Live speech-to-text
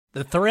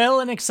The thrill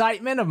and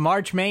excitement of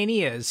March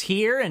Mania is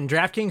here, and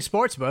DraftKings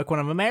Sportsbook, one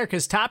of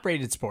America's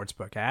top-rated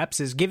sportsbook apps,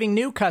 is giving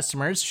new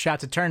customers a shot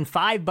to turn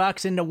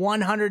 $5 into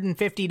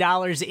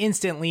 $150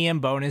 instantly in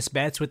bonus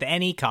bets with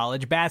any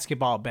college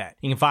basketball bet.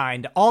 You can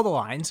find all the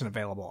lines and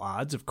available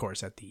odds, of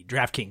course, at the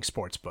DraftKings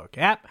Sportsbook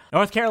app.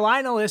 North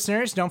Carolina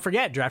listeners, don't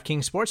forget,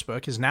 DraftKings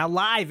Sportsbook is now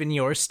live in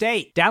your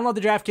state. Download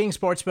the DraftKings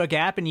Sportsbook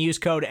app and use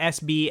code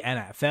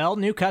SBNFL.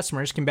 New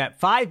customers can bet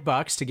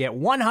 $5 to get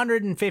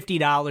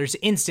 $150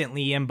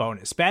 instantly in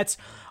bonus bets,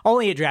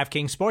 only at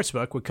DraftKings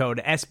Sportsbook with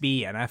code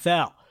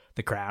SBNFL.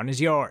 The crown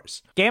is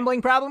yours.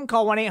 Gambling problem?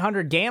 Call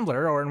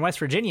 1-800-GAMBLER, or in West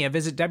Virginia,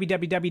 visit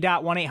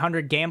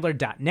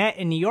www.1800gambler.net.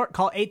 In New York,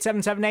 call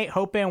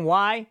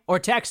 877-8-HOPE-NY or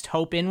text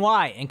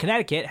HOPE-NY. In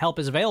Connecticut, help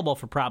is available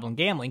for problem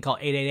gambling. Call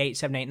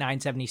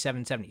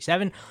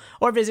 888-789-7777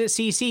 or visit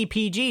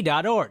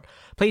ccpg.org.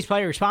 Please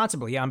play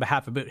responsibly on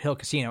behalf of Boot Hill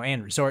Casino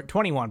and Resort.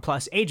 21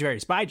 plus, age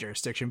varies by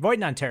jurisdiction. Void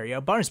in Ontario.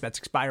 Bonus bets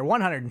expire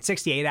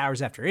 168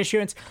 hours after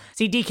issuance.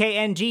 See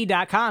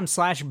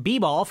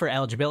dkng.com/bball for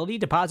eligibility,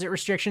 deposit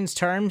restrictions,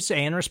 terms,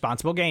 and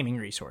responsible gaming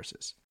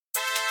resources.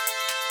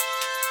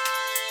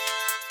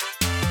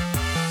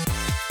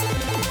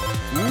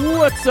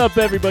 What's up,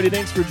 everybody?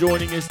 Thanks for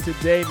joining us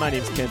today. My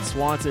name's Ken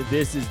Swanson.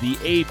 This is the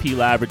AP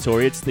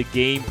Laboratory. It's the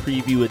game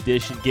preview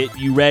edition,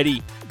 getting you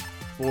ready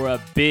for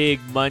a big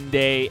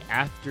Monday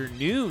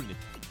afternoon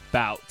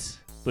bout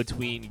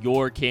between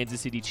your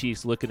Kansas City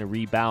Chiefs, looking to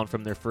rebound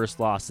from their first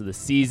loss of the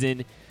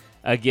season,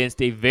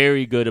 against a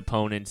very good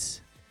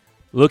opponent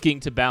looking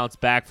to bounce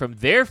back from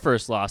their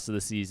first loss of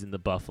the season, the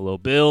Buffalo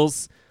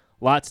Bills.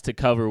 Lots to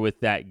cover with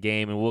that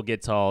game, and we'll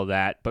get to all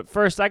that. But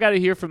first, I got to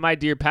hear from my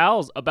dear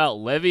pals about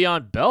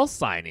Le'Veon Bell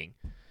signing.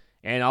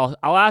 And I'll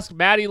ask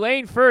Maddie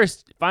Lane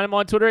first. Find him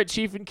on Twitter at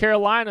Chief in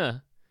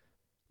Carolina.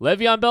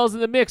 Le'Veon Bell's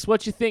in the mix.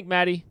 What you think,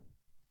 Maddie?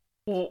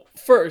 Well,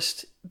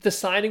 first, the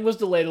signing was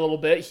delayed a little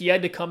bit. He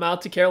had to come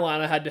out to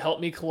Carolina, had to help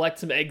me collect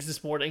some eggs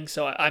this morning.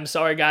 So I'm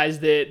sorry,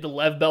 guys, that the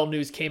Lev Bell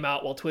news came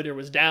out while Twitter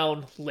was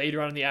down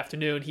later on in the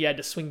afternoon. He had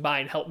to swing by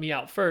and help me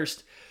out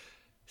first.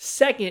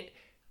 Second,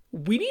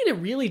 we need to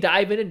really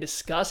dive in and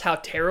discuss how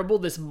terrible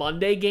this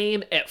Monday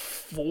game at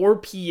 4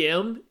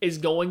 p.m. is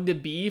going to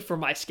be for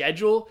my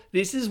schedule.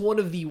 This is one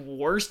of the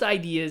worst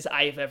ideas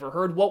I have ever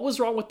heard. What was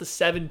wrong with the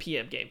 7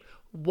 p.m. game?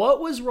 What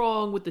was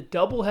wrong with the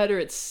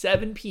doubleheader at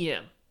 7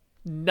 p.m.?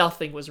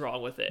 Nothing was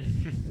wrong with it.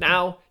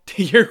 Now,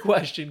 to your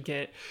question,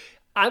 Kent,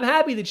 I'm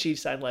happy the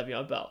Chiefs signed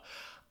Le'Veon Bell.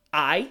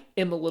 I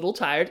am a little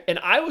tired, and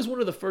I was one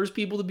of the first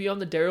people to be on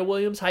the Darrell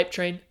Williams hype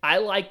train. I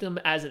liked him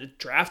as a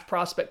draft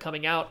prospect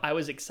coming out. I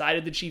was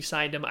excited the Chiefs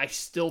signed him. I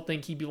still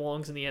think he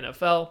belongs in the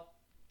NFL.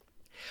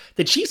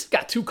 The Chiefs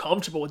got too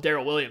comfortable with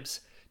Darrell Williams.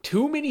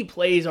 Too many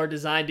plays are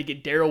designed to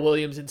get Darrell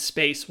Williams in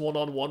space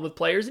one-on-one with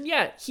players. And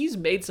yeah, he's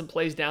made some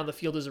plays down the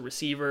field as a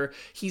receiver.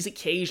 He's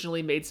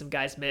occasionally made some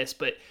guys miss,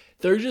 but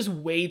they're just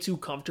way too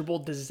comfortable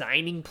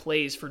designing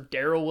plays for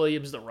Darrell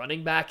Williams, the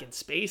running back, in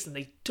space, and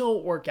they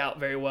don't work out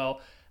very well.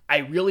 I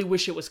really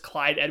wish it was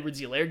Clyde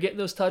Edwards-Helaire getting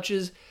those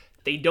touches.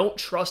 They don't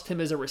trust him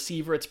as a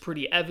receiver. It's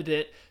pretty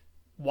evident.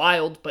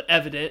 Wild, but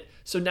evident.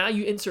 So now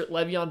you insert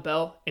Le'Veon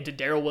Bell into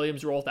Darrell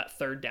Williams' role, that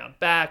third down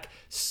back,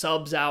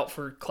 subs out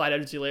for Clyde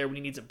Edwards-Helaire when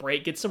he needs a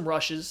break, gets some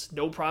rushes.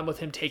 No problem with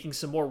him taking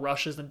some more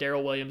rushes than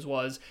Darrell Williams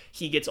was.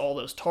 He gets all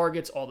those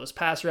targets, all those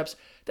pass reps.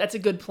 That's a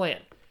good plan.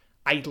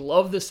 I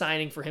love the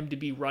signing for him to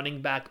be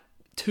running back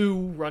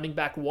 2, running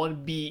back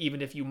 1B,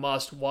 even if you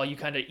must, while you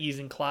kind of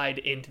easing Clyde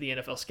into the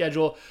NFL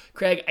schedule.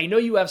 Craig, I know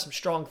you have some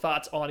strong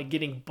thoughts on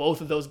getting both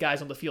of those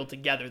guys on the field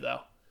together, though.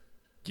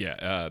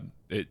 Yeah,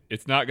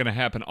 it's not going to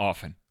happen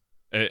often.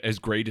 As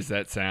great as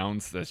that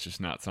sounds, that's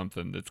just not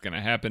something that's going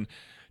to happen.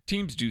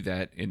 Teams do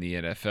that in the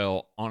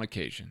NFL on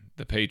occasion.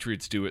 The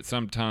Patriots do it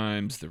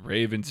sometimes. The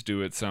Ravens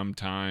do it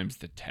sometimes.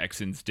 The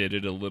Texans did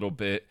it a little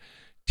bit.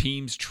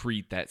 Teams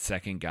treat that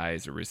second guy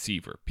as a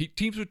receiver.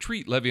 Teams would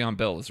treat Le'Veon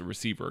Bell as a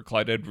receiver, or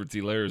Clyde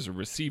Edwards-Helaire as a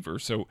receiver.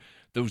 So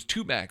those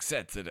two-back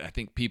sets that I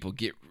think people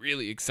get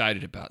really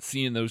excited about,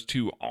 seeing those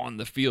two on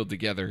the field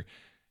together,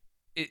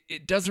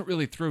 it doesn't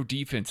really throw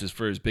defenses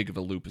for as big of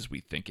a loop as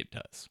we think it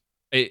does.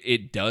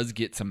 It does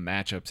get some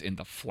matchups in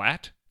the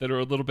flat that are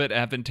a little bit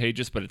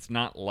advantageous, but it's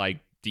not like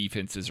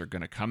defenses are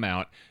going to come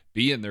out,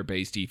 be in their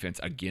base defense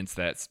against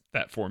that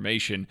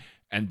formation,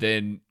 and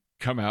then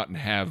come out and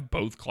have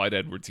both Clyde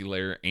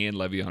Edwards-Helaire and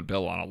Le'Veon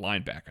Bell on a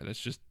linebacker. That's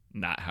just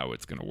not how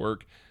it's going to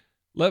work.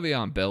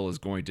 Le'Veon Bell is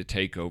going to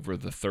take over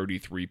the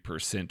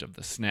 33% of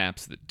the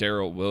snaps that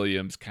Darrell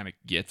Williams kind of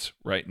gets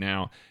right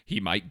now. He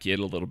might get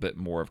a little bit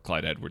more of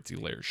Clyde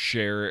Edwards-Helaire's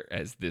share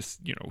as this,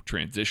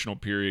 transitional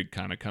period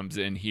kind of comes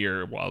in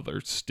here while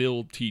they're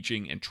still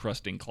teaching and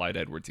trusting Clyde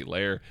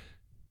Edwards-Helaire.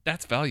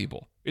 That's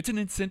valuable. It's an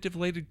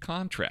incentive-laden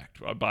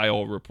contract by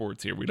all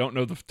reports here. We don't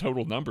know the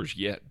total numbers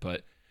yet,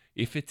 but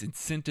if it's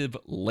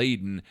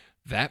incentive-laden,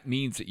 that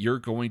means that you're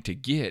going to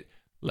get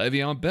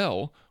Le'Veon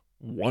Bell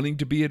wanting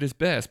to be at his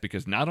best,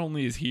 because not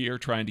only is he here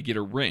trying to get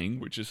a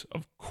ring, which is,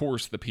 of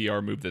course, the PR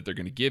move that they're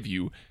going to give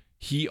you,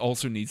 he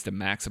also needs to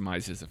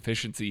maximize his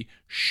efficiency,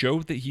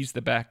 show that he's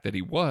the back that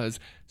he was,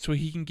 so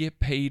he can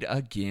get paid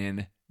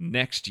again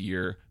next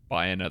year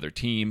by another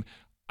team.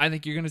 I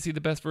think you're going to see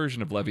the best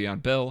version of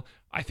Le'Veon Bell.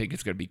 I think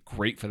it's going to be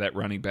great for that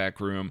running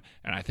back room.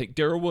 And I think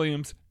Darrell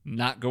Williams,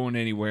 not going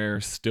anywhere,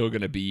 still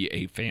going to be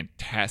a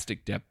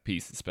fantastic depth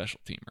piece and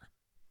special teamer.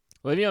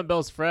 Le'Veon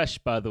Bell's fresh,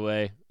 by the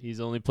way. He's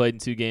only played in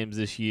 2 games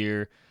this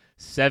year,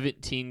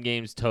 17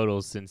 games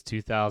total since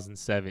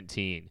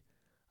 2017.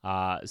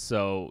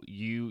 So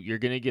you're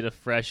going to get a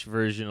fresh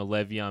version of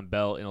Le'Veon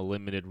Bell in a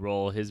limited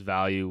role. His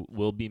value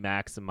will be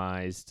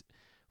maximized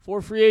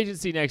for free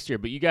agency next year.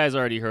 But you guys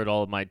already heard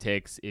all of my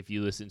takes if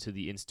you listen to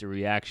the Insta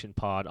Reaction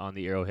pod on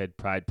the Arrowhead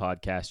Pride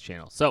podcast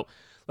channel. So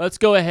let's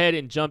go ahead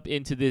and jump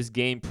into this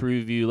game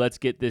preview. Let's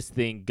get this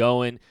thing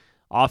going.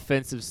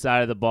 Offensive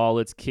side of the ball,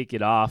 let's kick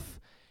it off.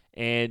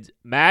 And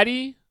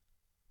Maddie,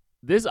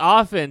 this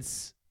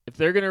offense, if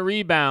they're going to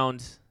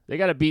rebound, they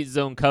got to beat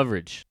zone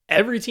coverage.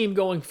 Every team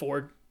going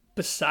forward,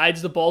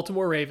 besides the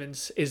Baltimore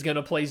Ravens, is going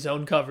to play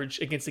zone coverage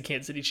against the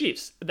Kansas City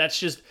Chiefs.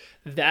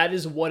 That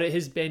is what it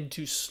has been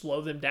to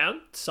slow them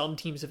down. Some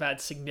teams have had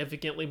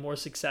significantly more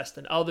success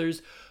than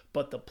others,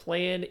 but the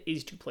plan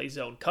is to play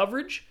zone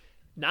coverage,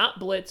 not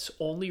blitz,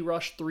 only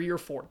rush 3 or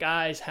 4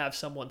 guys, have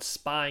someone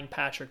spying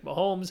Patrick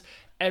Mahomes.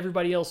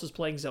 Everybody else is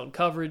playing zone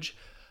coverage.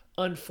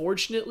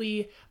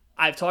 Unfortunately,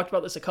 I've talked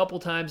about this a couple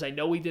times. I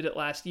know we did it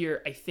last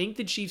year. I think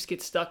the Chiefs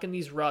get stuck in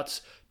these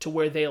ruts to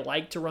where they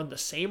like to run the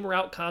same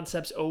route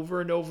concepts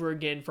over and over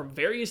again from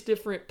various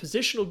different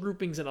positional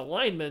groupings and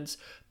alignments,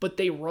 but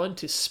they run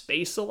to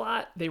space a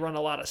lot. They run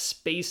a lot of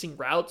spacing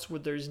routes where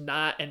there's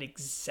not an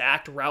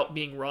exact route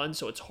being run,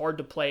 so it's hard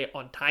to play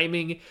on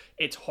timing.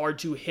 It's hard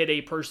to hit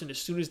a person as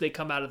soon as they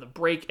come out of the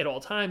break at all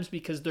times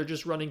because they're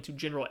just running to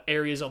general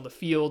areas on the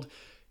field.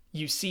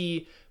 You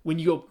see, when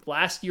you go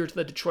last year to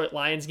the Detroit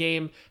Lions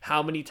game,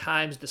 how many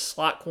times the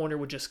slot corner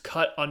would just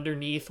cut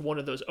underneath one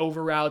of those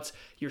over routes.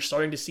 You're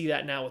starting to see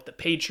that now with the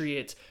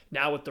Patriots,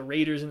 now with the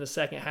Raiders in the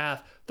second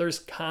half. There's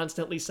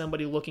constantly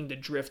somebody looking to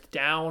drift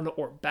down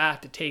or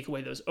back to take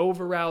away those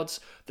over routes.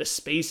 The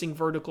spacing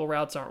vertical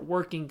routes aren't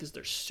working because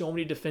there's so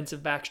many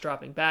defensive backs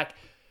dropping back.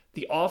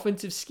 The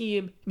offensive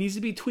scheme needs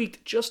to be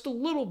tweaked just a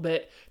little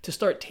bit to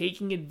start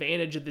taking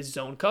advantage of this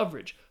zone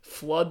coverage.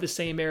 Flood the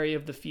same area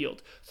of the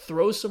field.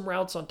 Throw some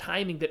routes on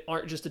timing that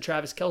aren't just to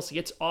Travis Kelce.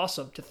 It's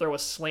awesome to throw a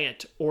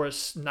slant or a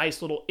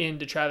nice little in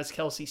to Travis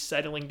Kelce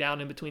settling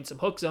down in between some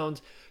hook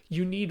zones.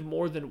 You need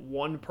more than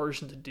one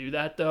person to do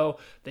that, though.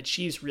 The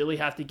Chiefs really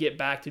have to get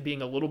back to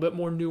being a little bit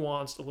more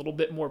nuanced, a little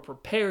bit more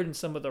prepared in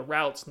some of the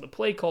routes and the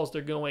play calls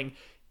they're going.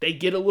 They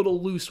get a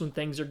little loose when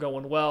things are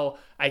going well.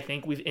 I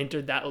think we've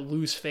entered that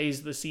loose phase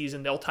of the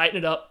season. They'll tighten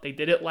it up. They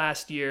did it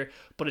last year,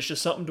 but it's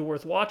just something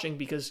worth watching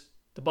because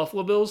the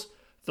Buffalo Bills,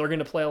 they're going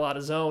to play a lot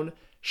of zone.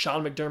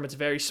 Sean McDermott's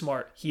very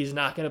smart. He is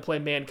not going to play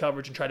man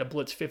coverage and try to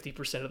blitz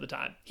 50% of the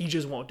time. He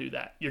just won't do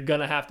that. You're going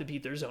to have to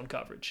beat their zone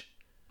coverage.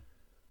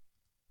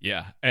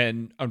 Yeah,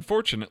 and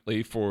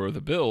unfortunately for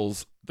the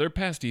Bills, their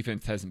pass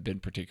defense hasn't been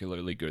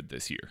particularly good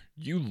this year.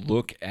 You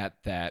look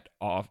at that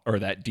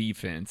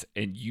defense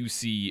and you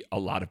see a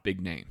lot of big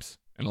names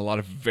and a lot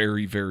of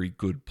very, very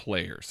good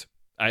players.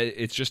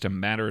 It's just a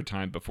matter of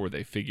time before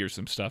they figure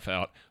some stuff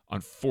out.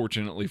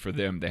 Unfortunately for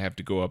them, they have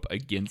to go up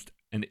against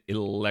an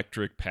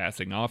electric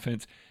passing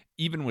offense.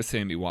 Even with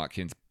Sammy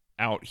Watkins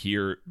out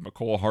here,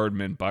 Mecole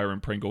Hardman,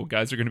 Byron Pringle,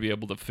 guys are going to be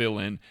able to fill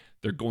in.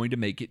 They're going to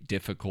make it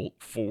difficult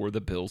for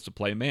the Bills to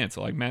play man.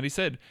 So like Matty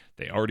said,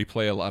 they already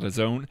play a lot of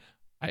zone.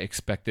 I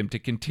expect them to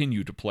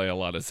continue to play a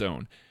lot of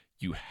zone.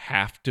 You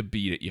have to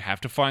beat it. You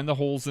have to find the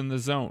holes in the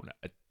zone.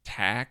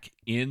 Attack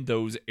in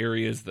those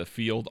areas of the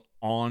field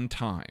on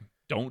time.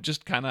 Don't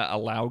just kind of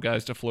allow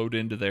guys to float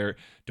into there.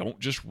 Don't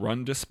just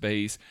run to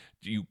space.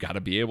 You got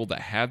to be able to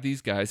have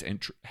these guys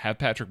and have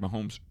Patrick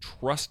Mahomes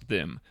trust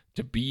them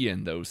to be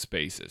in those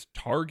spaces.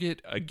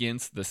 Target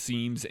against the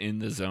seams in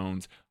the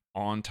zones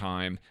on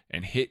time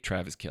and hit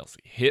Travis Kelce,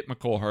 hit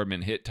Mecole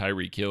Hardman, hit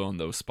Tyreek Hill in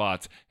those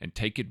spots and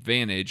take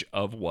advantage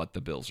of what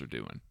the Bills are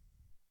doing.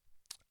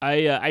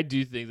 I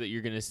do think that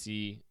you're going to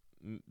see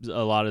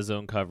a lot of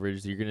zone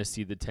coverage. You're going to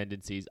see the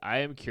tendencies. I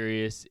am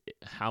curious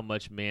how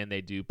much man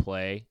they do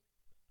play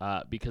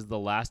because the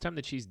last time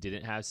the Chiefs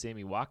didn't have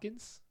Sammy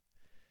Watkins,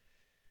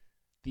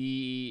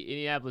 the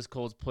Indianapolis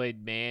Colts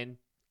played man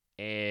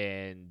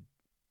and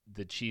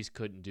the Chiefs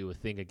couldn't do a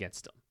thing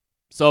against them.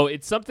 So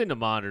it's something to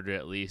monitor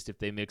at least if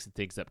they mix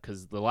things up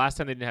because the last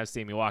time they didn't have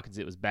Sammy Watkins,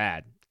 it was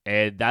bad.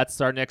 And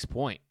that's our next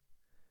point.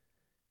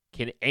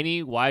 Can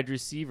any wide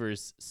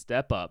receivers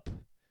step up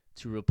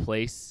to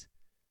replace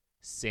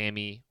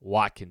Sammy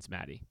Watkins,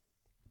 Matty?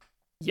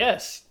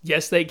 Yes,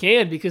 they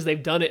can because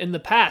they've done it in the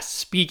past.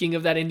 Speaking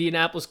of that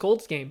Indianapolis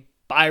Colts game,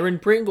 Byron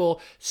Pringle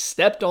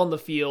stepped on the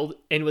field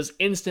and was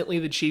instantly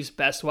the Chiefs'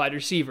 best wide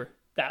receiver.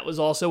 That was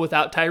also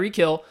without Tyreek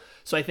Hill.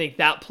 So I think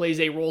that plays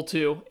a role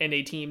too in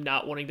a team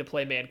not wanting to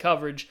play man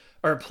coverage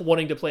or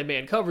wanting to play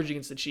man coverage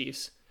against the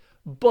Chiefs.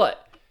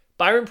 But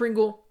Byron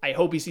Pringle, I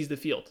hope he sees the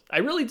field. I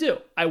really do.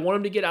 I want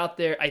him to get out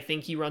there. I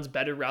think he runs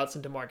better routes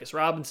than Demarcus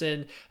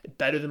Robinson,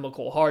 better than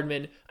Mecole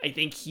Hardman. I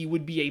think he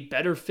would be a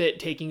better fit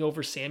taking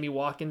over Sammy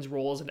Watkins'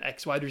 role as an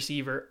X-wide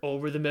receiver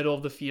over the middle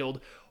of the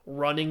field,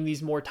 running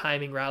these more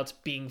timing routes,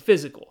 being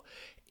physical.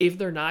 If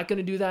they're not going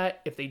to do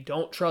that, if they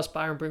don't trust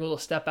Byron Pringle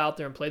to step out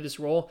there and play this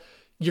role,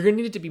 you're going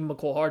to need it to be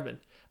Mecole Hardman.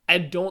 I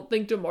don't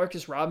think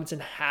Demarcus Robinson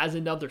has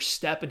another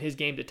step in his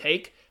game to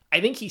take. I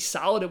think he's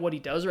solid at what he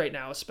does right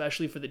now,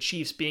 especially for the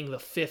Chiefs being the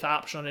fifth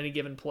option on any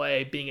given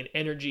play, being an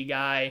energy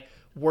guy,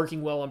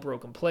 working well on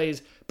broken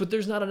plays, but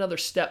there's not another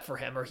step for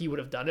him, or he would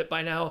have done it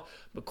by now.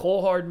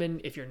 Mecole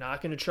Hardman, if you're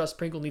not going to trust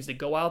Pringle, needs to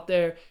go out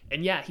there,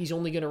 and yeah, he's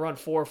only going to run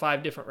 4 or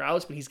 5 different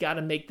routes, but he's got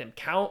to make them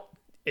count.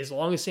 As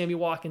long as Sammy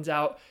Watkins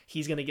out,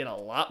 he's going to get a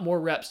lot more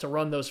reps to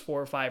run those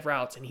 4 or 5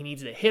 routes, and he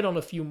needs to hit on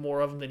a few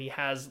more of them than he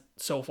has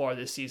so far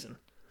this season.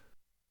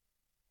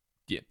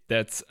 Yeah,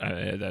 that's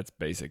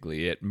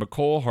basically it.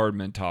 Mecole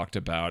Hardman talked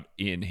about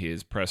in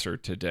his presser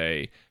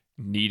today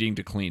needing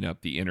to clean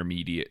up the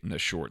intermediate and the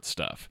short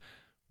stuff.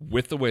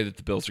 With the way that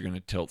the Bills are going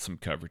to tilt some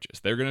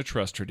coverages, they're going to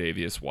trust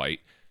Tre'Davious White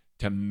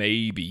to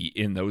maybe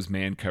in those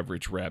man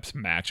coverage reps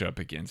match up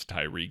against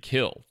Tyreek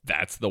Hill.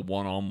 That's the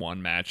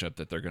one-on-one matchup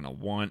that they're going to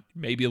want.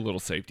 Maybe a little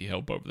safety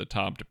help over the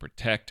top to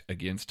protect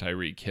against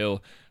Tyreek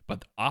Hill.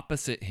 But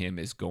opposite him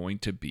is going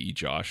to be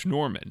Josh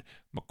Norman.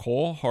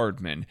 Mecole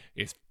Hardman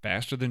is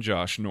faster than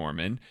Josh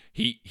Norman.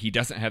 He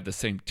doesn't have the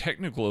same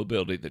technical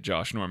ability that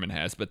Josh Norman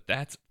has, but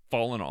that's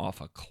fallen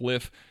off a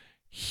cliff.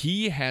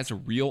 He has a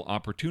real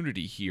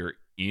opportunity here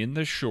in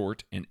the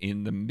short and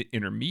in the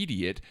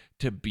intermediate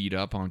to beat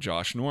up on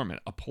Josh Norman,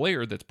 a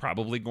player that's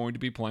probably going to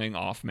be playing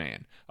off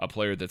man, a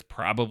player that's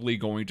probably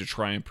going to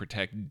try and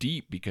protect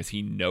deep because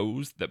he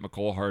knows that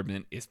Mecole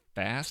Hardman is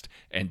fast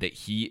and that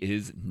he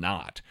is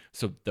not.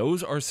 So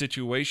those are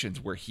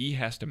situations where he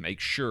has to make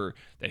sure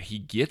that he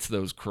gets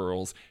those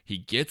curls, he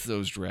gets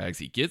those drags,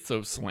 he gets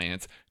those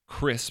slants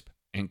crisp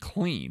and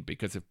clean,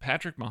 because if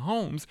Patrick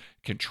Mahomes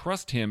can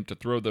trust him to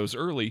throw those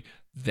early,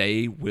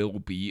 they will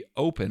be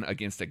open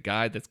against a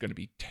guy that's going to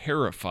be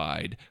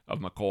terrified of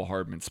Mecole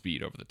Hardman's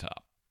speed over the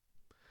top.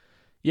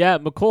 Yeah,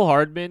 Mecole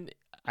Hardman,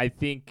 I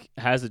think,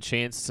 has a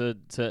chance to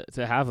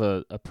have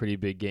a pretty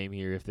big game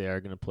here if they are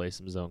going to play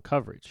some zone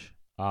coverage.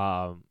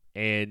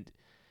 And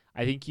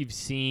I think you've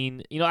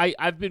seen,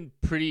 I've been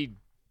pretty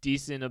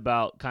decent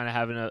about kind of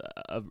having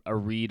a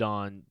read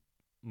on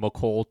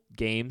Mecole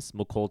games,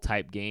 Mecole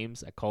type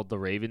games. I called the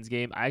Ravens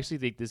game. I actually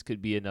think this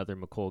could be another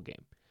Mecole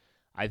game.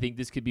 I think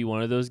this could be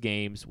one of those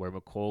games where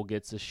Mecole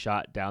gets a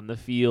shot down the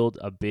field,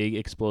 a big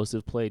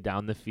explosive play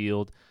down the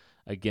field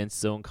against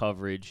zone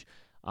coverage.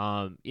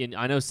 And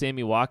I know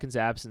Sammy Watkins'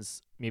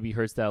 absence maybe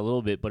hurts that a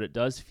little bit, but it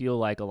does feel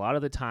like a lot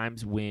of the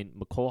times when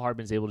Mecole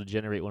Hardman's able to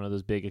generate one of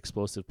those big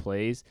explosive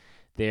plays,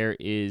 there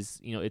is,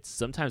 it's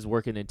sometimes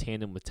working in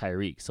tandem with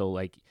Tyreek. So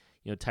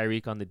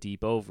Tyreek on the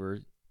deep over,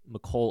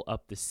 Mecole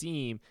up the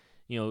seam,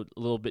 a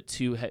little bit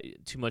too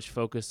much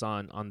focus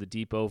on the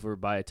deep over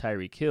by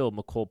Tyreek Hill,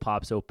 Mecole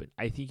pops open.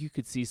 I think you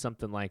could see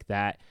something like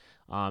that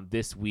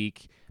this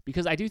week,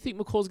 because I do think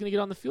Mecole's going to get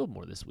on the field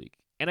more this week.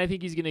 And I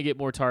think he's going to get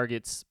more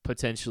targets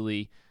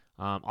potentially.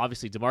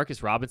 Obviously,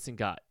 Demarcus Robinson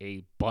got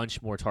a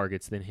bunch more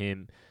targets than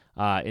him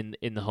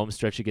in the home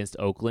stretch against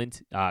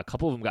Oakland. A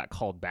couple of them got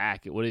called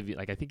back. It would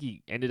have I think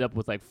he ended up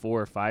with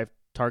 4 or 5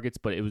 targets,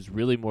 but it was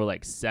really more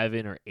like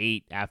 7 or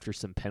 8 after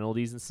some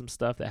penalties and some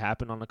stuff that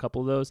happened on a couple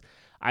of those.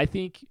 I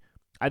think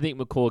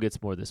Mecole gets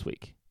more this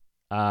week.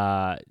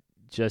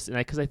 Because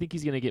I think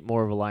he's going to get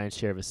more of a lion's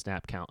share of a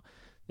snap count.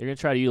 They're going to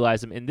try to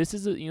utilize him, and this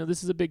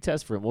is a big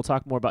test for him. We'll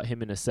talk more about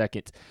him in a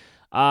second.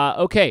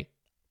 Okay.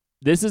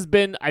 This has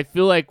been, I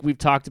feel like we've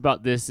talked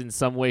about this in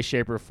some way,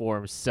 shape, or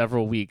form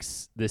several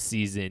weeks this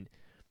season.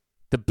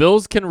 The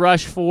Bills can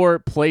rush 4,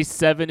 play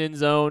 7 in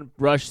zone,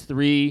 rush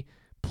 3,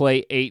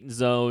 play 8 in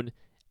zone,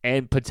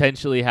 and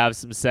potentially have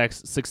some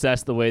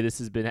success the way this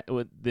has been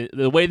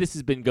the way this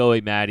has been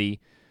going, Maddie.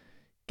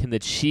 Can the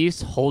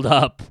Chiefs hold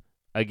up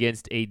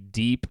against a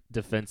deep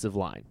defensive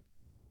line?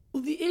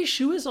 Well, the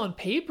issue is, on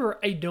paper,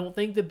 I don't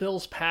think the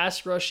Bills'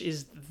 pass rush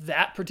is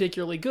that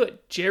particularly good.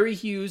 Jerry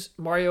Hughes,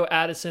 Mario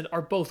Addison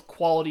are both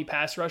quality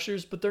pass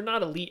rushers, but they're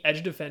not elite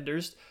edge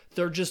defenders.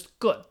 They're just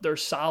good. They're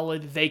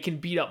solid. They can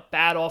beat up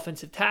bad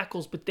offensive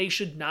tackles, but they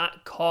should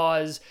not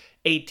cause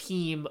a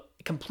team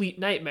complete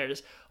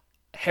nightmares.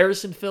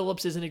 Harrison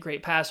Phillips isn't a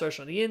great pass rush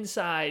on the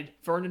inside.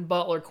 Vernon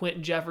Butler,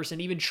 Quentin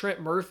Jefferson, even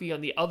Trent Murphy on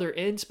the other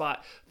end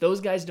spot. Those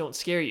guys don't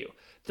scare you.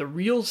 The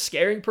real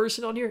scaring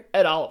person on here,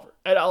 Ed Oliver.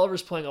 Ed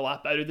Oliver's playing a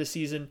lot better this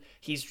season.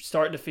 He's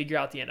starting to figure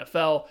out the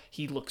NFL.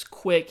 He looks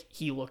quick.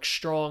 He looks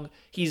strong.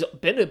 He's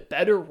been a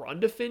better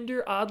run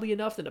defender, oddly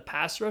enough, than a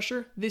pass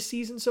rusher this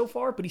season so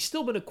far, but he's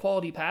still been a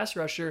quality pass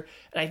rusher,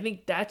 and I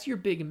think that's your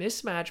big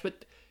mismatch.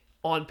 But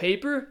On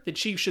paper, the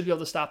Chiefs should be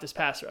able to stop this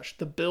pass rush.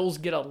 The Bills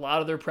get a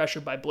lot of their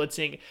pressure by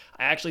blitzing.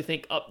 I actually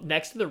think up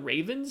next to the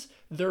Ravens,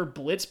 their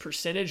blitz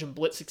percentage and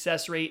blitz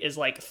success rate is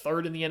like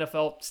third in the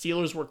NFL.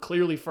 Steelers were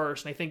clearly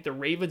first, and I think the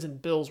Ravens and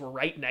Bills were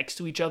right next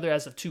to each other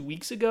as of 2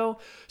 weeks ago.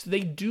 So they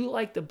do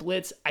like the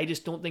blitz. I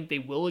just don't think they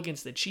will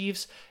against the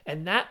Chiefs.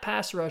 And that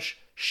pass rush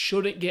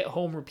shouldn't get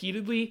home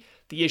repeatedly.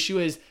 The issue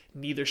is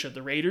neither should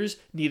the Raiders,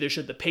 neither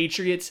should the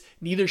Patriots,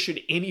 neither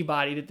should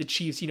anybody that the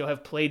Chiefs,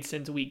 have played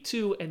since week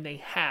 2, and they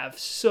have.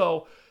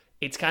 So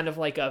it's kind of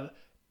like a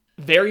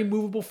very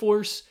movable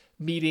force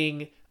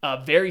meeting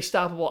a very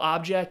stoppable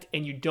object,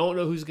 and you don't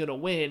know who's going to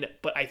win.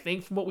 But I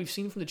think from what we've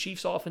seen from the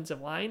Chiefs'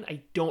 offensive line,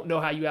 I don't know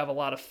how you have a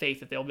lot of faith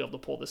that they'll be able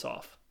to pull this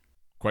off.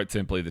 Quite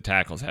simply, the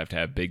tackles have to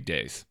have big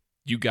days.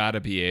 You got to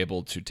be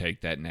able to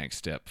take that next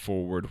step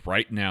forward.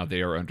 Right now,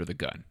 they are under the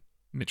gun.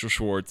 Mitchell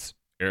Schwartz,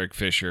 Eric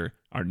Fisher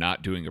are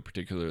not doing a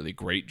particularly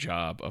great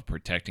job of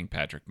protecting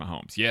Patrick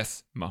Mahomes.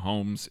 Yes,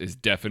 Mahomes is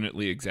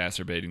definitely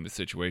exacerbating the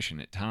situation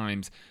at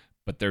times,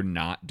 but they're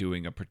not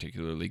doing a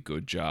particularly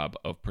good job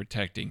of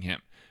protecting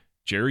him.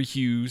 Jerry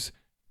Hughes,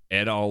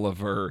 Ed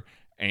Oliver,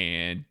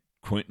 and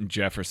Quentin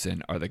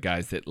Jefferson are the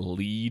guys that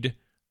lead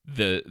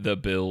the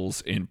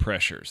Bills in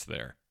pressures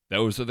there.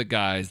 Those are the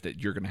guys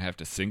that you're going to have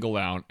to single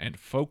out and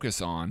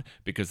focus on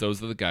because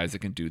those are the guys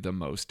that can do the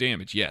most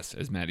damage. Yes,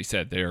 as Maddie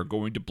said, they are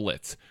going to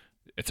blitz.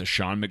 It's a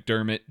Sean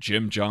McDermott,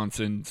 Jim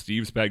Johnson,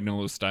 Steve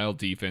Spagnuolo style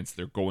defense.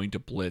 They're going to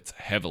blitz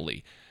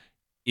heavily.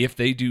 If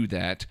they do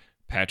that,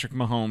 Patrick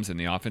Mahomes and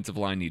the offensive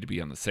line need to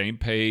be on the same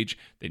page.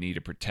 They need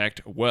to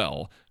protect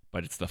well,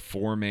 but it's the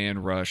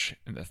 4-man rush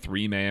and the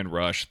 3-man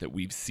rush that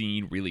we've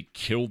seen really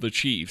kill the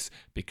Chiefs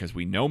because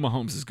we know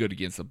Mahomes is good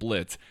against the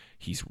blitz.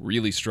 He's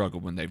really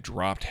struggled when they've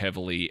dropped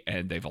heavily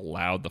and they've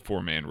allowed the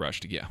 4-man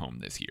rush to get home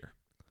this year.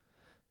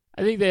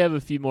 I think they have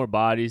a few more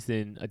bodies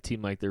than a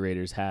team like the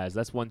Raiders has.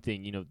 That's one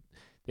thing,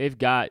 they've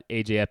got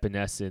A.J.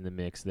 Epinesa in the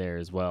mix there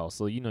as well.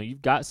 So,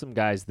 you've got some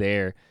guys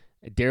there.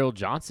 Daryl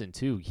Johnson,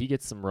 too. He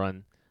gets some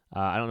run.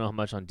 I don't know how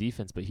much on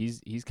defense, but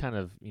he's kind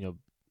of,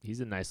 he's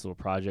a nice little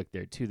project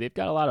there, too. They've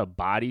got a lot of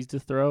bodies to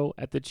throw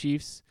at the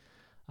Chiefs.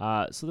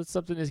 So that's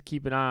something to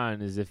keep an eye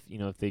on is if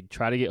they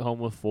try to get home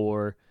with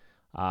 4,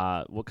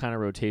 what kind of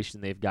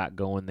rotation they've got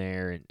going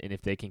there, and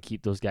if they can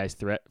keep those guys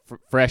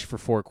fresh for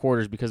 4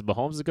 quarters because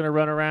Mahomes is going to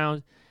run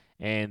around,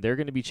 and they're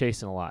going to be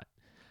chasing a lot.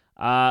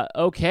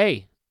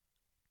 Okay.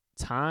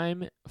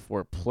 Time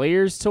for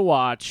players to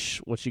watch.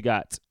 What you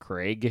got,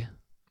 Craig?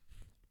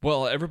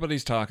 Well,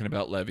 everybody's talking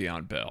about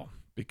Le'Veon Bell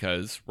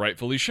because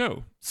rightfully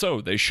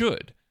so they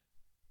should.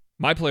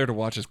 My player to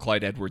watch is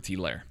Clyde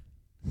Edwards-Helaire.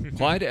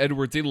 Clyde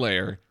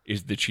Edwards-Helaire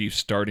is the Chiefs'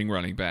 starting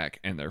running back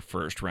and their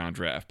first-round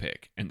draft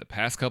pick. In the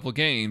past couple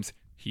games,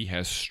 he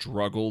has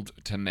struggled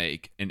to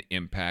make an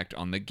impact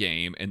on the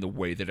game in the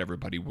way that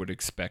everybody would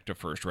expect a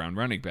first-round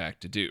running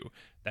back to do.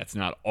 That's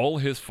not all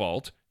his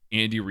fault.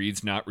 Andy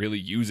Reid's not really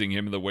using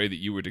him in the way that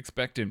you would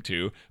expect him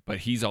to, but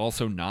he's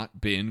also not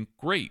been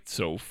great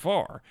so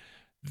far.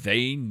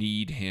 They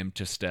need him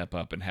to step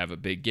up and have a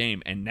big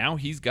game, and now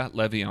he's got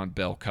Le'Veon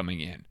Bell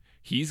coming in.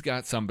 He's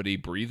got somebody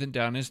breathing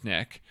down his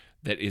neck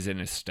that is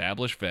an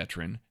established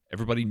veteran.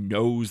 Everybody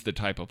knows the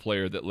type of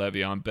player that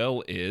Le'Veon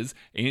Bell is.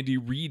 Andy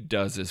Reid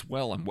does as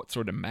well, and what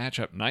sort of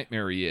matchup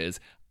nightmare he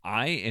is.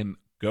 I am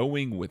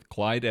going with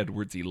Clyde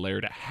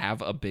Edwards-Helaire to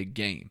have a big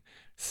game.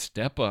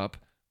 Step up.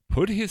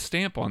 Put his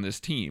stamp on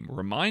this team.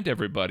 Remind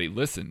everybody,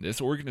 listen,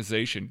 this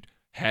organization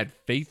had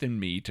faith in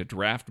me to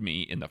draft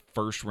me in the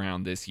first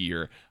round this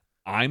year.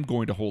 I'm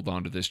going to hold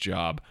on to this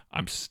job.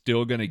 I'm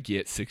still going to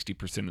get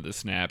 60% of the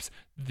snaps.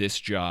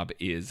 This job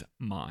is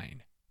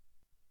mine.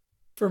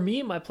 For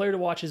me, my player to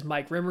watch is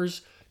Mike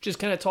Rimmers. Just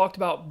kind of talked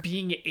about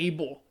being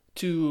able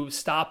to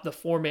stop the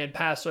 4-man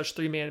pass rush,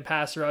 3-man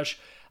pass rush.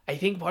 I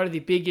think part of the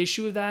big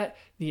issue of that,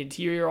 the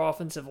interior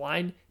offensive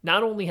line,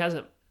 not only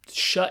hasn't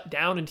shut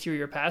down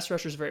interior pass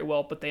rushers very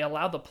well, but they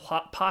allow the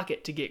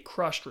pocket to get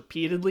crushed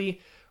repeatedly.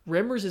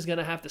 Rimmers is going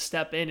to have to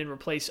step in and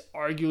replace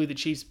arguably the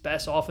Chiefs'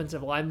 best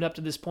offensive lineman up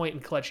to this point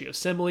in Kelechi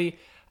Osemele.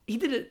 He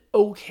did an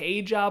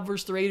okay job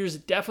versus the Raiders.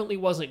 It definitely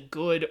wasn't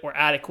good or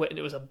adequate, and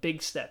it was a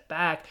big step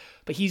back.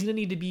 But he's going to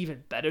need to be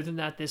even better than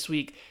that this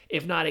week.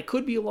 If not, it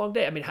could be a long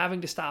day. I mean, having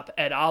to stop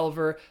Ed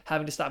Oliver,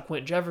 having to stop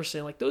Quentin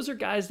Jefferson, those are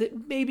guys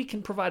that maybe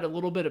can provide a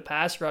little bit of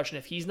pass rush. And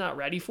if he's not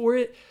ready for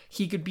it,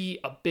 he could be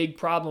a big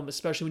problem,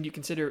 especially when you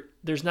consider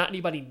there's not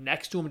anybody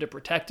next to him to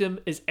protect him,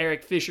 as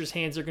Eric Fisher's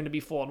hands are going to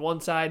be full on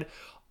one side.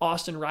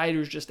 Austin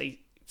Ryder's just a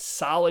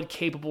solid,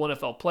 capable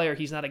NFL player.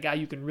 He's not a guy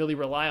you can really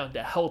rely on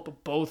to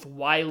help both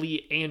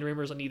Wiley and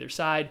Rimmers on either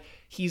side.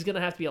 He's going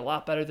to have to be a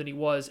lot better than he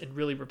was and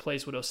really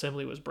replace what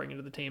Osemele was bringing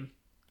to the team.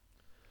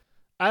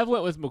 I've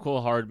went with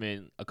Mecole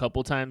Hardman a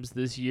couple times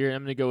this year.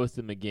 I'm going to go with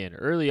him again.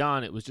 Early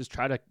on, it was just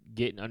try to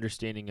get an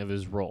understanding of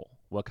his role,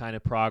 what kind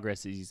of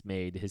progress he's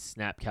made, his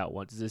snap count.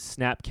 What does his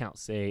snap count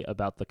say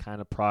about the kind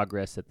of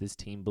progress that this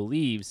team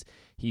believes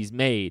he's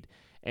made?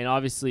 And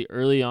obviously,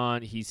 early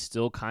on, he's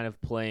still kind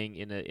of playing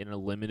in a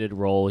limited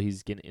role.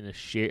 He's getting in a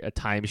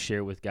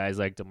timeshare with guys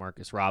like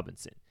Demarcus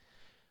Robinson.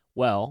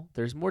 Well,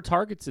 there's more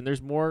targets and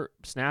there's more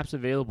snaps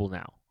available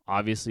now,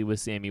 obviously with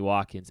Sammy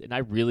Watkins. And I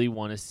really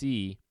want to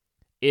see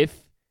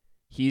if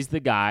he's the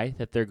guy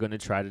that they're going to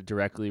try to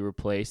directly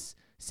replace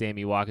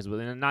Sammy Watkins with,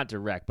 and not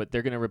direct, but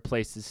they're going to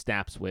replace his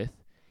snaps with,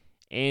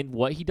 and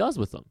what he does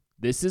with them.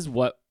 This is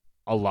what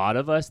a lot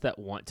of us that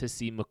want to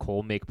see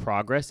Mecole make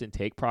progress and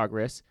take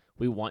progress,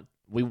 we want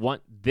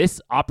this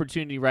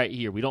opportunity right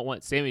here. We don't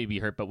want Sammy to be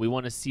hurt, but we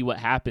want to see what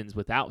happens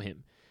without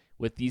him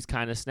with these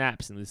kind of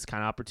snaps and this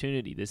kind of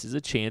opportunity. This is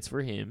a chance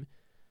for him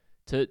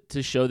to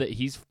show that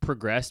he's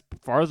progressed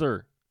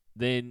farther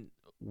than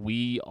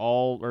we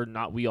all, or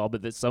not we all,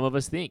 but that some of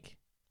us think.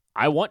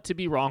 I want to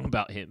be wrong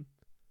about him.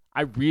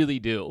 I really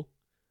do.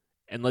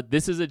 And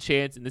this is a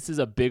chance, and this is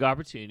a big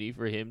opportunity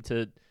for him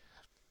to,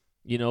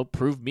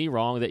 prove me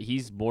wrong that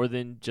he's more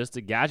than just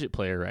a gadget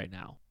player right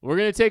now. We're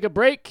going to take a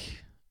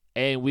break,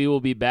 and we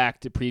will be back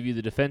to preview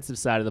the defensive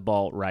side of the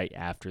ball right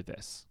after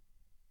this.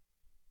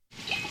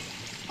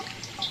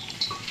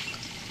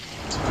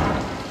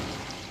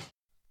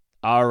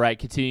 All right,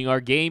 continuing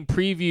our game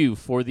preview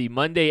for the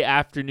Monday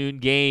afternoon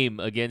game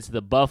against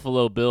the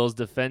Buffalo Bills,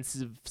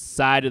 defensive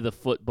side of the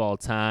football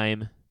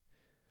time.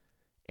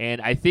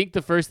 And I think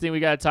the first thing we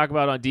got to talk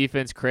about on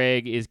defense,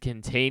 Craig, is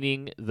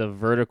containing the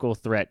vertical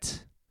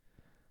threat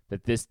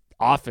that this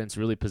offense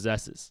really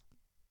possesses.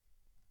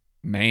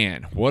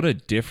 Man, what a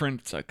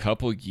difference a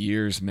couple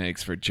years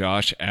makes for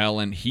Josh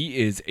Allen. He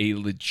is a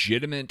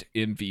legitimate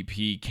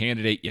MVP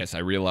candidate. Yes, I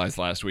realized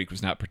last week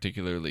was not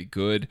particularly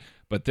good,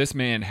 but this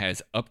man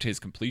has upped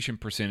his completion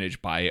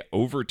percentage by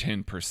over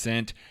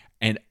 10%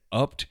 and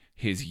upped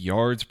his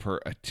yards per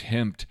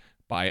attempt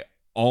by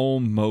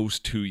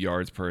almost 2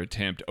 yards per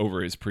attempt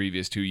over his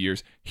previous 2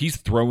 years. He's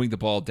throwing the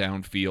ball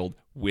downfield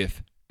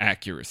with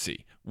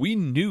accuracy. We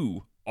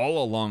knew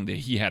all along that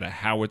he had a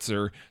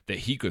howitzer, that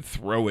he could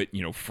throw it,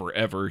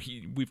 forever.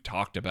 We've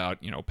talked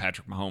about,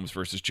 Patrick Mahomes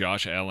versus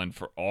Josh Allen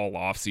for all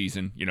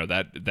offseason,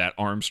 that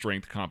arm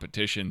strength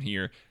competition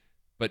here.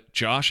 But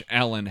Josh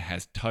Allen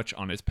has touch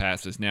on his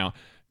passes. Now,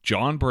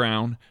 John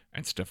Brown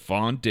and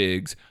Stephon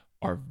Diggs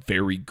are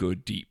very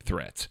good deep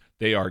threats.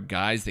 They are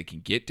guys that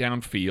can get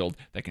downfield,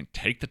 that can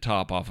take the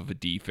top off of a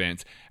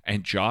defense,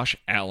 and Josh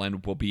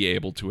Allen will be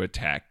able to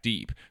attack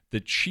deep.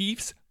 The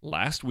Chiefs,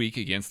 last week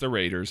against the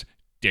Raiders,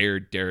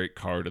 dared Derek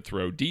Carr to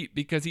throw deep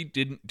because he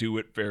didn't do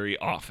it very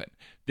often.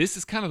 This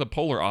is kind of the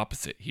polar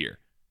opposite here.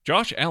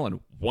 Josh Allen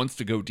wants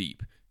to go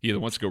deep. He either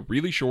wants to go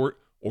really short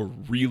or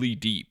really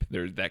deep.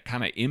 There's that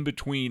kind of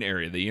in-between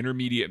area, the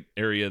intermediate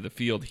area of the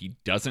field. He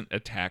doesn't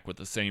attack with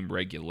the same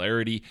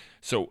regularity.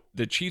 So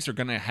the Chiefs are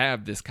going to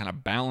have this kind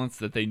of balance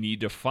that they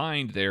need to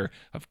find there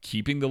of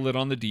keeping the lid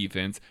on the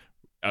defense,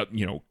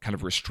 kind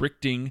of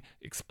restricting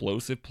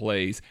explosive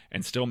plays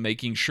and still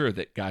making sure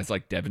that guys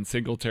like Devin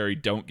Singletary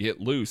don't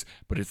get loose.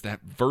 But it's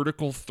that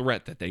vertical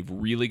threat that they've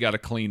really got to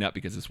clean up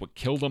because it's what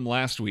killed them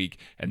last week,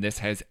 and this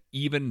has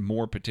even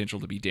more potential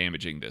to be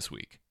damaging this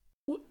week.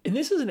 And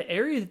this is an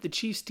area that the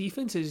Chiefs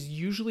defense is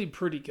usually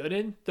pretty good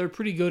in. They're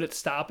pretty good at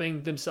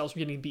stopping themselves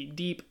from getting beat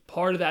deep.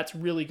 Part of that's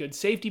really good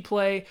safety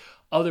play.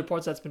 Other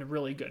parts that's been a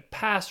really good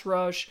pass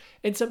rush.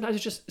 And sometimes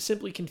it's just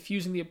simply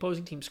confusing the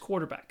opposing team's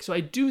quarterback. So I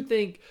do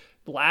think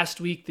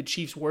last week the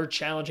Chiefs were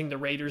challenging the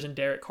Raiders and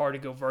Derek Carr to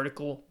go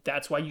vertical.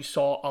 That's why you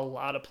saw a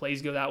lot of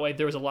plays go that way.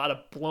 There was a lot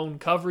of blown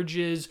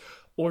coverages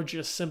or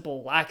just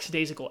simple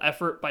lackadaisical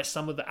effort by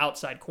some of the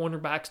outside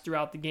cornerbacks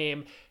throughout the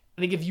game.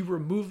 I think if you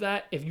remove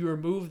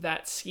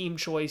that scheme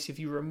choice, if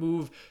you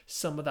remove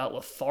some of that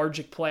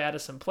lethargic play out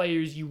of some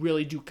players, you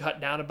really do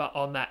cut down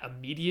on that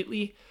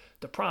immediately.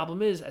 The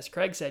problem is, as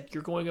Craig said,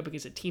 you're going up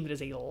against a team that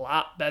is a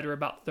lot better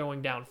about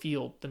throwing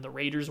downfield than the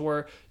Raiders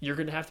were. You're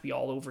going to have to be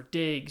all over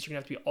Diggs. You're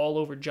going to have to be all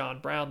over John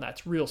Brown.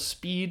 That's real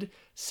speed,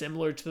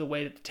 similar to the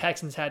way that the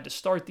Texans had to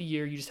start the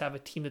year. You just have a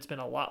team that's been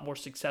a lot more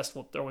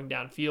successful at throwing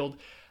downfield.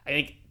 I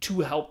think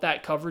to help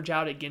that coverage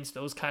out against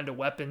those kind of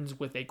weapons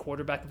with a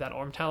quarterback with that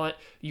arm talent,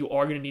 you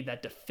are going to need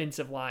that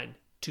defensive line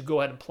to go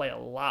ahead and play a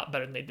lot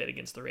better than they did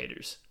against the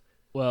Raiders.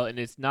 Well, and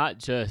it's not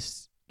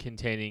just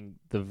containing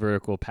the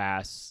vertical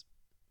pass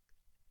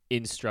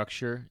in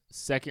structure,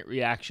 second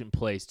reaction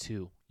plays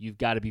too. You've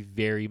got to be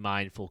very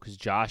mindful because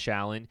Josh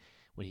Allen,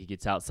 when he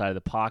gets outside of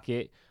the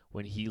pocket,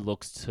 when he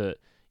looks to,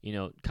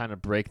 kind of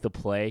break the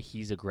play,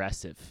 he's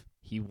aggressive.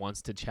 He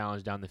wants to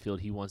challenge down the field.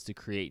 He wants to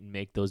create and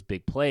make those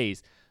big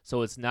plays.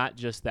 So it's not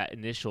just that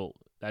initial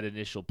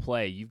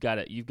play. You've got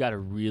to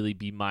really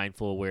be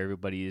mindful of where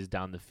everybody is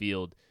down the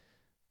field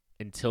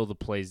until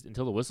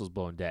the whistle's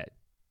blown dead.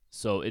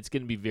 So it's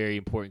going to be very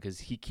important because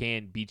he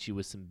can beat you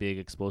with some big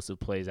explosive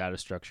plays out of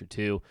structure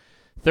too.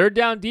 Third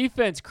down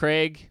defense,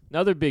 Craig,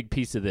 another big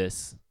piece of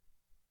this.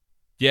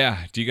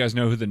 Yeah. Do you guys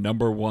know who the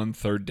number one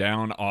third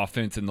down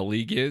offense in the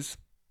league is?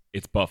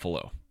 It's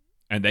Buffalo.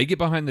 And they get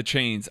behind the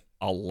chains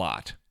a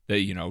lot.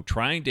 They,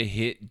 trying to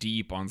hit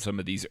deep on some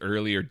of these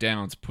earlier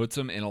downs puts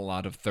them in a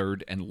lot of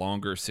third and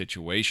longer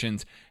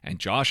situations. And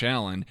Josh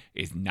Allen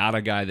is not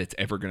a guy that's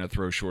ever going to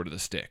throw short of the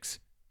sticks.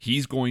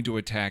 He's going to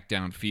attack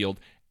downfield,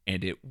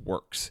 and it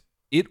works.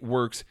 It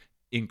works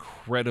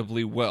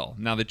incredibly well.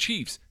 Now, the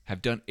Chiefs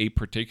have done a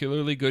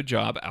particularly good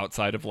job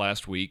outside of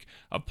last week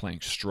of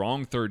playing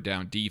strong third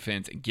down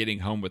defense and getting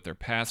home with their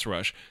pass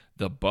rush.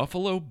 The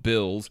Buffalo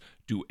Bills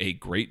do a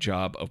great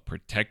job of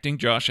protecting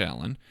Josh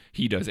Allen.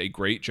 He does a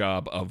great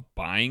job of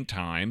buying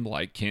time,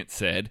 like Kent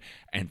said,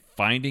 and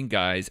finding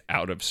guys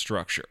out of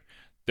structure.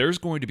 There's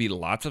going to be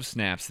lots of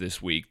snaps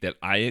this week that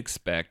I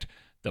expect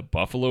the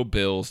Buffalo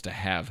Bills to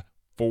have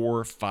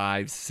 4,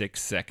 5,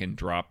 6 second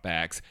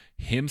dropbacks,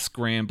 him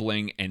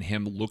scrambling and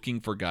him looking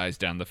for guys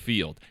down the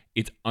field.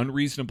 It's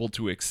unreasonable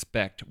to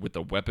expect with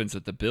the weapons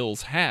that the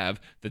Bills have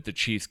that the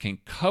Chiefs can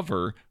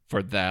cover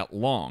for that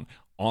long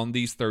on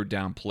these third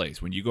down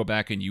plays. When you go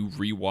back and you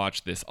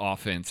rewatch this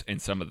offense and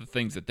some of the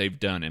things that they've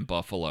done in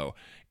Buffalo,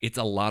 it's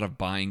a lot of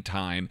buying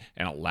time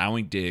and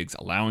allowing Diggs,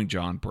 allowing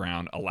John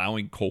Brown,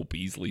 allowing Cole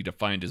Beasley to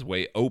find his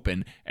way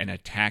open and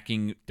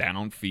attacking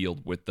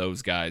downfield with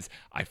those guys.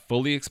 I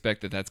fully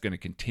expect that that's going to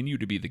continue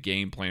to be the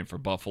game plan for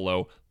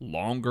Buffalo.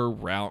 Longer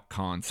route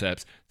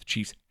concepts. The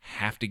Chiefs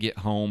have to get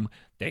home.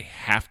 They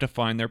have to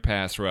find their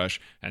pass rush,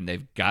 and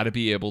they've got to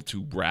be able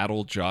to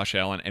rattle Josh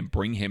Allen and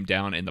bring him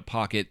down in the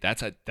pocket.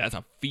 That's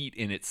a feat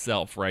in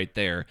itself right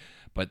there.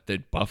 But the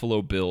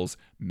Buffalo Bills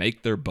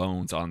make their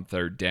bones on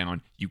third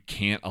down. You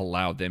can't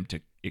allow them to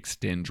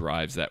extend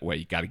drives that way.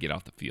 You got to get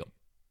off the field.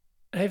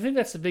 I think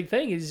that's the big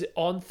thing is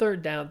on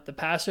third down, the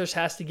pass rush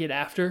has to get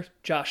after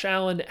Josh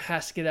Allen,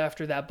 has to get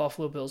after that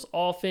Buffalo Bills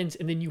offense,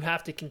 and then you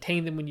have to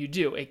contain them when you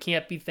do. It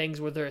can't be things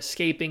where they're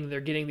escaping,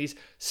 they're getting these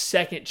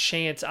second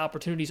chance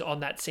opportunities on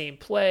that same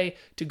play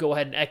to go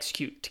ahead and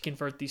execute to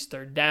convert these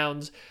third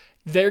downs.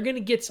 They're going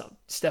to get some.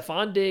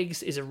 Stephon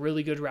Diggs is a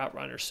really good route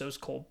runner. So is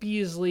Cole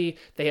Beasley.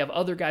 They have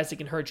other guys that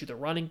can hurt you. The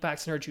running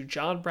backs can hurt you.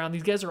 John Brown.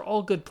 These guys are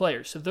all good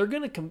players. So they're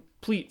going to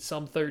complete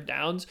some third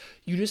downs.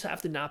 You just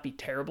have to not be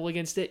terrible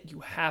against it.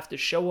 You have to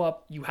show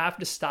up. You have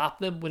to stop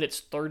them when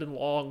it's third and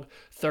long,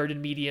 third and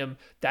medium.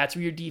 That's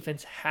where your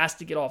defense has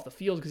to get off the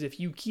field, because if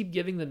you keep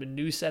giving them a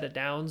new set of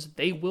downs,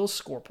 they will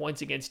score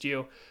points against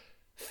you.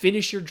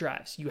 Finish your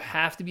drives. You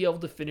have to be able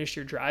to finish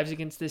your drives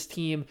against this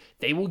team.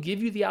 They will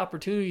give you the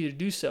opportunity to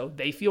do so.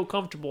 They feel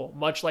comfortable,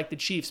 much like the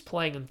Chiefs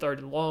playing in third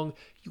and long.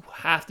 You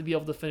have to be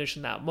able to finish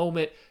in that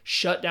moment,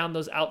 shut down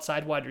those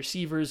outside wide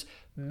receivers,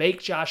 make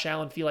Josh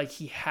Allen feel like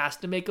he has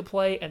to make a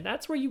play, and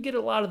that's where you get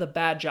a lot of the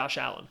bad Josh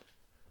Allen.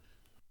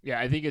 Yeah,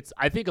 I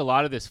think a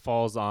lot of this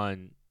falls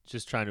on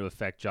just trying to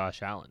affect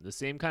Josh Allen. The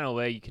same kind of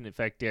way you can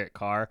affect Derek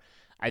Carr.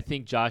 I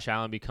think Josh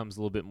Allen becomes a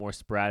little bit more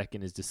sporadic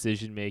in his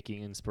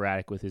decision-making and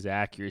sporadic with his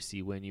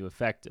accuracy when you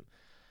affect him.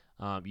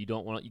 You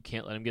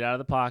can't let him get out of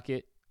the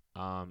pocket.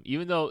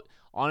 Even though,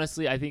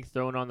 honestly, I think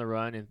throwing on the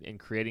run and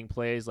creating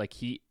plays, like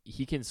he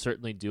can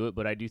certainly do it,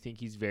 but I do think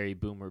he's very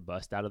boom or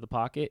bust out of the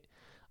pocket.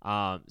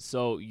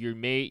 So you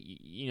might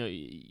be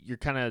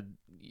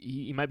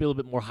a little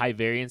bit more high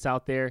variance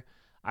out there.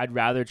 I'd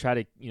rather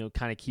try to,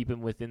 kind of keep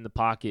him within the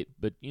pocket,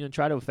 but,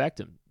 try to affect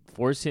him.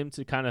 Force him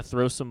to kind of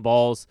throw some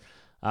balls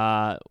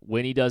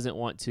when he doesn't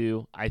want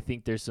to. I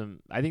think there's some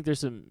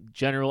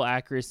general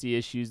accuracy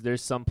issues.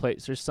 There's some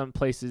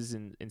places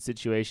and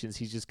situations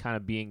he's just kind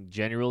of being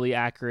generally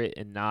accurate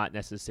and not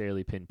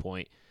necessarily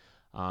pinpoint.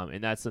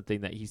 And that's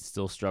something that he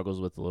still struggles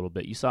with a little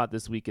bit. You saw it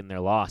this week in their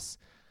loss.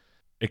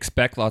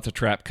 Expect lots of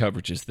trap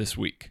coverages this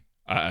week.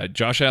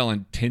 Josh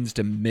Allen tends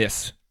to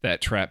miss that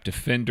trap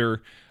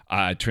defender,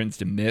 tends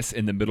to miss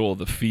in the middle of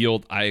the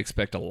field. I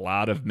expect a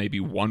lot of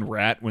maybe one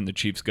rat when the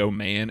Chiefs go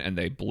man and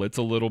they blitz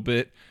a little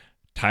bit.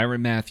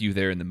 Tyrann Mathieu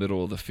there in the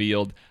middle of the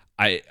field.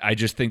 I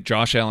just think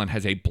Josh Allen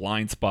has a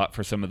blind spot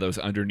for some of those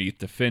underneath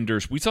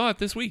defenders. We saw it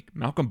this week.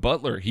 Malcolm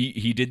Butler,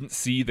 he didn't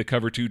see the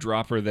cover 2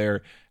 dropper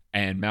there,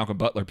 and Malcolm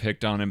Butler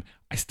picked on him.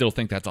 I still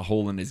think that's a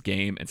hole in his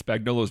game, and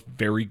Spagnuolo's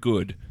very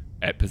good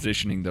at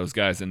positioning those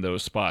guys in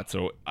those spots.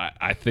 So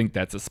I think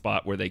that's a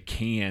spot where they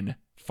can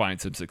find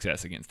some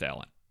success against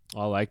Allen.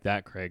 I like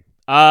that, Craig.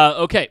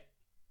 Okay.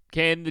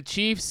 Can the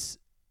Chiefs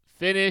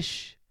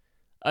finish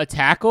a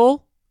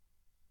tackle,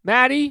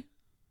 Maddie?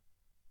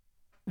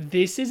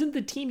 This isn't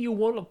the team you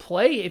want to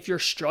play if you're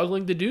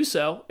struggling to do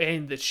so,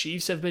 and the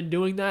Chiefs have been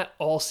doing that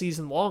all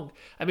season long.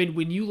 I mean,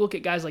 when you look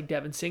at guys like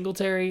Devin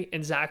Singletary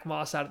and Zach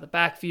Moss out of the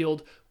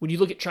backfield, when you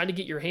look at trying to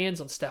get your hands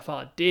on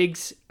Stephon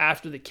Diggs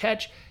after the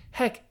catch,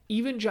 heck,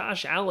 even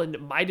Josh Allen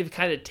might have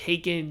kind of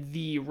taken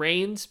the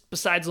reins.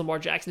 Besides, Lamar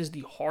Jackson is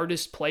the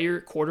hardest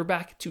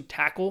quarterback to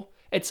tackle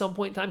at some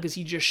point in time because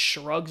he just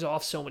shrugs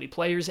off so many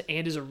players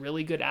and is a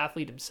really good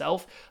athlete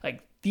himself.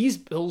 Like, these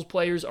Bills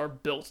players are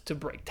built to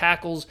break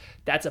tackles.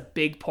 That's a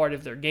big part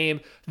of their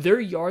game. Their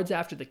yards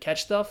after the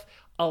catch stuff,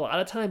 a lot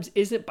of times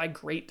isn't by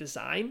great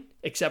design,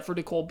 except for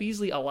Cole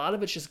Beasley. A lot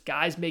of it's just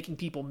guys making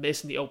people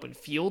miss in the open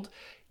field.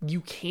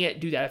 You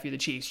can't do that if you're the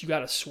Chiefs. You got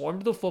to swarm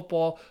to the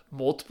football.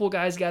 Multiple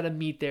guys got to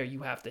meet there.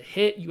 You have to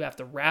hit. You have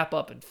to wrap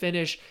up and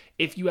finish.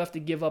 If you have to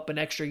give up an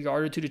extra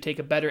yard or two to take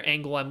a better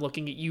angle, I'm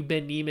looking at you,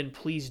 Ben Niemann.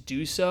 Please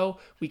do so.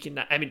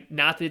 Not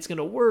that it's going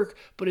to work,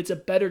 but it's a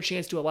better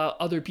chance to allow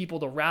other people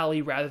to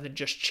rally rather than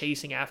just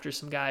chasing after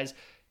some guys.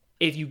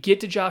 If you get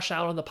to Josh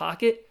Allen in the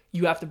pocket,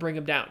 you have to bring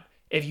him down.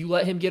 If you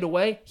let him get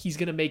away, he's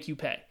going to make you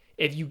pay.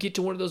 If you get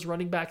to one of those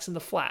running backs in the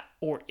flat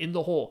or in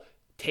the hole,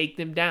 take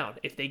them down.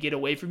 If they get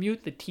away from you,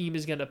 the team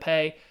is going to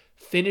pay.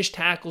 Finish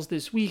tackles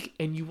this week,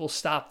 and you will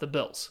stop the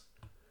Bills.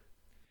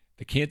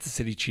 The Kansas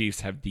City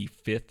Chiefs have the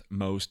 5th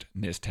most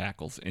missed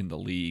tackles in the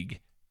league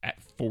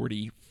at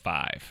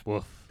 45.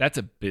 Woof. That's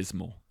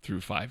abysmal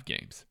through 5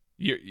 games.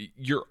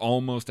 You're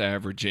almost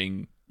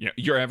averaging,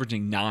 you're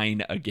averaging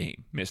 9 a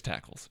game missed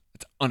tackles.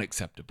 It's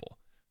unacceptable.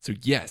 So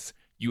yes,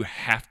 you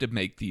have to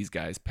make these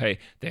guys pay.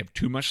 They have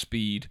too much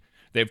speed.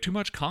 They have too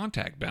much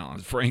contact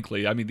balance,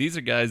 frankly. I mean, these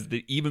are guys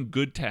that even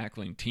good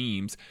tackling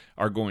teams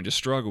are going to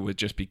struggle with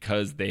just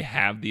because they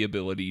have the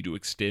ability to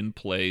extend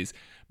plays,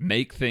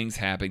 make things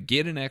happen,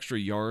 get an extra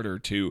yard or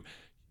two,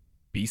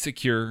 be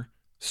secure,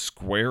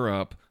 square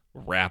up,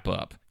 wrap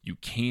up. You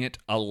can't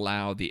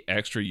allow the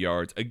extra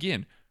yards.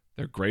 Again,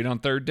 they're great on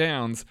third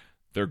downs.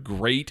 They're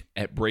great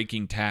at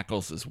breaking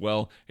tackles as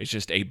well. It's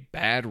just a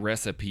bad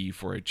recipe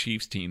for a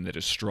Chiefs team that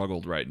has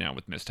struggled right now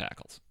with missed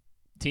tackles.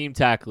 Team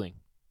tackling,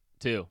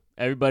 too.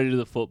 Everybody to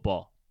the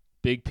football.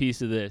 Big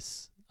piece of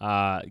this.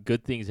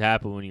 Good things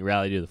happen when you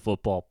rally to the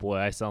football. Boy,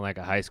 I sound like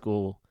a high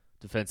school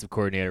defensive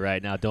coordinator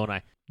right now, don't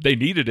I? They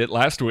needed it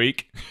last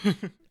week.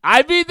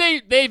 I mean,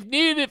 they've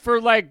needed it for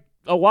like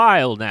a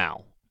while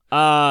now.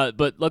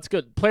 But let's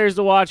go. Players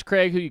to watch.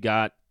 Craig, who you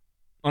got?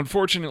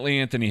 Unfortunately,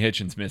 Anthony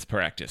Hitchens missed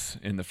practice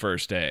in the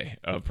first day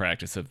of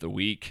practice of the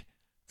week.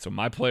 So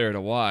my player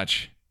to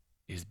watch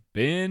is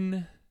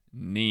Ben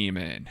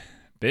Niemann.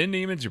 Ben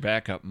Niemann's your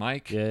backup,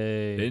 Mike.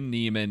 Yay. Ben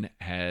Niemann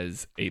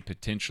has a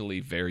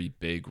potentially very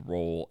big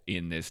role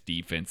in this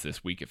defense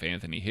this week if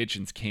Anthony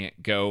Hitchens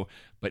can't go.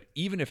 But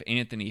even if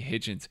Anthony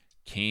Hitchens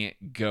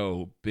can't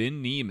go,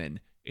 Ben Niemann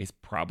is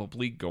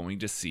probably going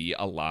to see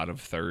a lot of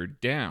third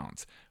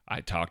downs.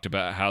 I talked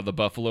about how the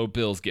Buffalo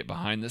Bills get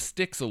behind the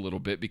sticks a little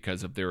bit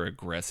because of their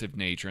aggressive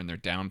nature and their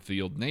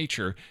downfield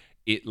nature.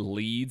 It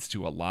leads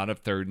to a lot of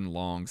third and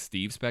long.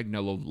 Steve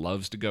Spagnuolo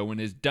loves to go in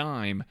his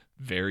dime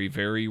very,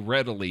 very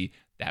readily.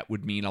 That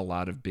would mean a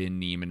lot of Ben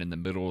Niemann in the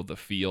middle of the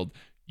field.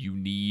 You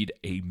need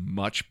a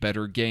much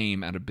better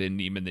game out of Ben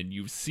Niemann than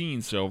you've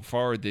seen so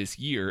far this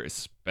year,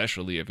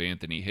 especially if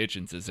Anthony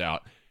Hitchens is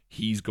out.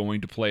 He's going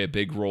to play a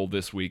big role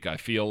this week. I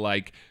feel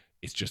like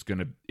is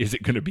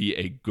it going to be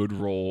a good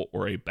role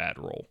or a bad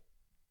role?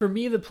 For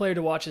me, the player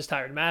to watch is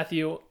Tyrann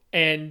Mathieu.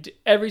 And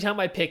every time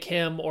I pick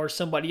him or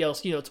somebody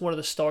else, it's one of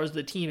the stars of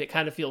the team, it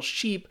kind of feels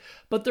cheap,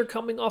 but they're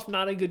coming off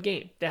not a good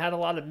game. They had a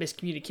lot of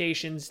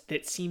miscommunications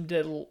that seemed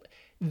to...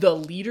 The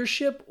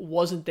leadership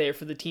wasn't there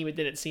for the team, it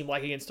didn't seem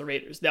like, against the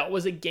Raiders. That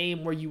was a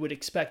game where you would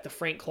expect the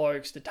Frank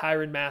Clarks, the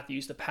Tyrann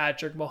Mathieu, the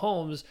Patrick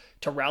Mahomes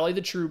to rally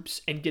the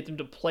troops and get them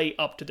to play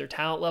up to their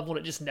talent level, and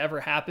it just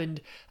never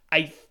happened.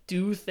 I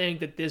do think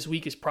that this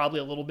week is probably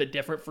a little bit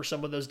different for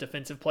some of those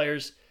defensive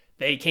players.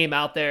 They came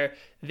out there.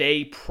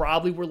 They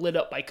probably were lit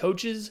up by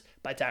coaches,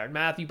 by Tyrann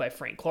Mathieu, by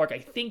Frank Clark. I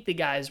think the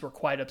guys were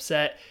quite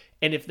upset.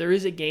 And if there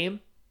is a game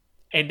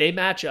and a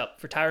matchup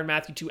for Tyrann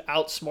Mathieu to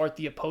outsmart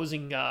the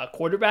opposing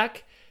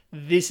quarterback,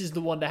 this is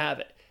the one to have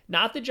it.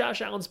 Not that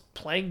Josh Allen's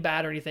playing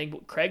bad or anything,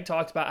 but Craig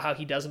talked about how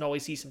he doesn't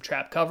always see some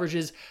trap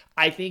coverages.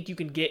 I think you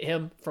can get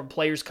him from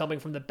players coming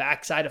from the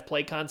backside of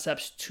play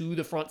concepts to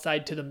the front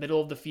side to the middle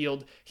of the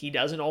field. He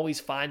doesn't always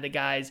find the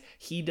guys.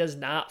 He does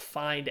not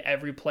find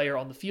every player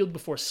on the field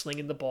before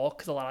slinging the ball,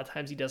 because a lot of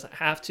times he doesn't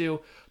have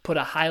to. Put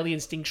a highly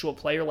instinctual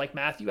player like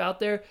Mathieu out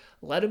there,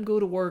 let him go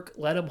to work,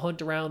 let him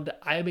hunt around.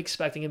 I am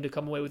expecting him to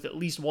come away with at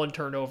least one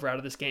turnover out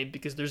of this game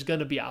because there's going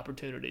to be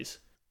opportunities.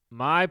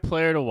 My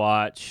player to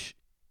watch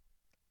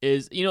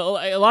is,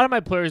 a lot of my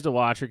players to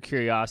watch are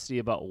curiosity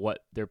about what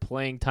their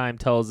playing time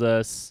tells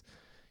us,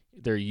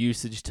 their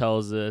usage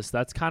tells us.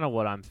 That's kind of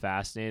what I'm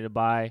fascinated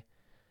by.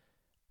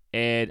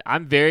 And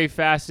I'm very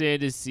fascinated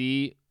to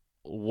see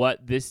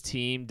what this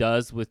team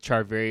does with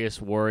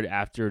Charvarius Ward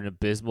after an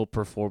abysmal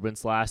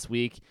performance last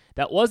week.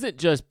 That wasn't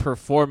just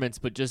performance,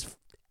 but just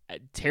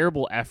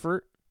terrible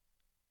effort,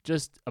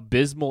 just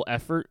abysmal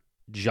effort,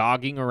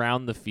 jogging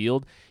around the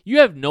field. You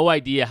have no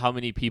idea how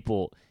many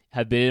people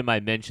have been in my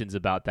mentions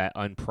about that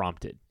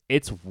unprompted.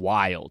 It's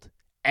wild.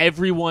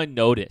 Everyone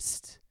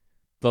noticed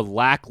the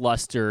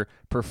lackluster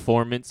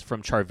performance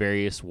from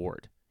Charvarius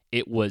Ward.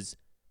 It was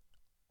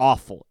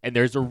awful. And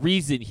there's a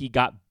reason he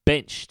got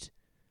benched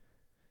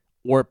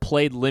or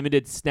played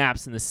limited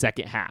snaps in the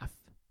second half.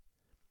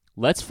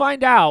 Let's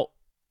find out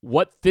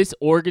what this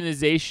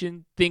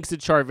organization thinks of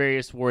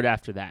Charvarius Ward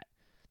after that.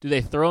 Do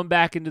they throw him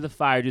back into the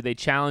fire? Do they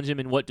challenge him?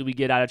 And what do we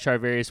get out of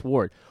Charvarius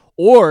Ward?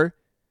 Or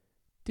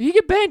did he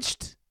get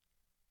benched?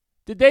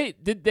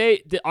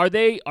 Are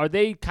they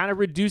kind of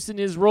reducing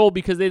his role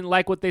because they didn't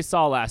like what they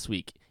saw last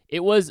week?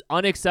 It was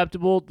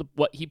unacceptable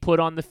what he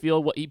put on the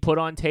field, what he put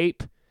on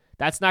tape.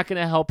 That's not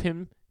going to help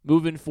him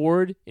moving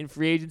forward in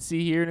free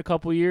agency here in a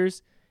couple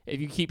years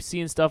if you keep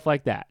seeing stuff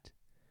like that.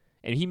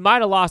 And he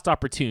might have lost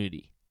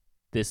opportunity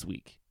this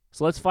week.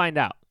 So let's find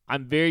out.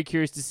 I'm very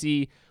curious to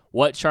see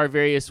what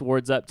Charvarius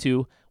Ward's up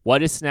to,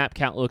 what his snap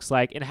count looks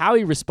like, and how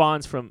he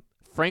responds from,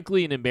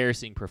 frankly, an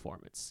embarrassing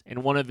performance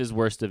and one of his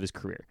worst of his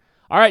career.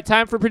 All right,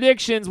 time for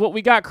predictions. What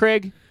we got,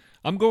 Craig?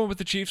 I'm going with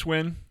the Chiefs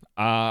win.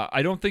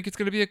 I don't think it's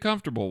going to be a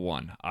comfortable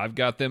one. I've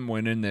got them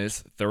winning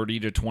this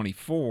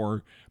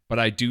 30-24, but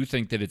I do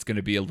think that it's going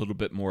to be a little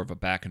bit more of a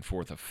back and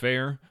forth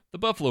affair. The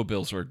Buffalo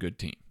Bills are a good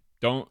team.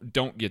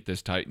 Don't get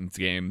this Titans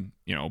game,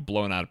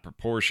 blown out of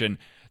proportion.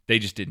 They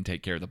just didn't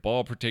take care of the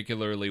ball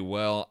particularly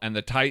well, and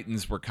the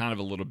Titans were kind of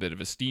a little bit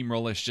of a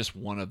steamroller. It's just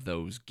one of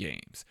those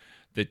games.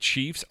 The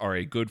Chiefs are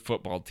a good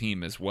football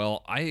team as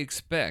well. I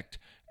expect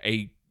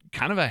a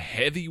kind of a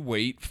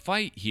heavyweight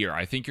fight here.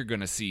 I think you're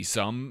going to see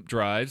some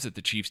drives that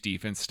the Chiefs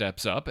defense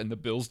steps up, and the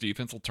Bills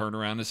defense will turn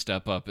around and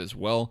step up as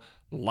well.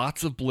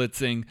 Lots of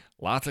blitzing,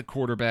 lots of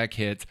quarterback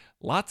hits,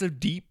 lots of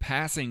deep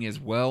passing as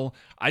well.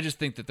 I just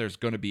think that there's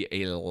going to be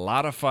a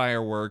lot of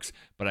fireworks,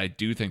 but I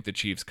do think the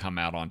Chiefs come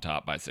out on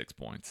top by 6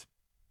 points.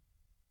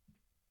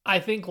 I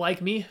think,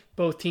 like me,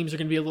 both teams are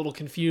going to be a little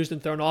confused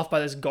and thrown off by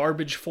this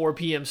garbage 4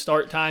 p.m.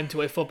 start time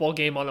to a football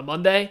game on a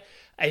Monday.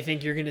 I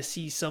think you're going to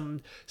see some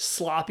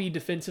sloppy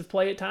defensive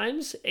play at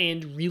times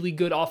and really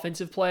good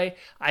offensive play.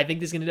 I think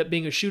this is going to end up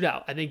being a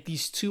shootout. I think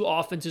these two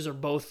offenses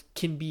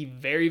can be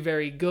very,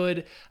 very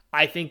good.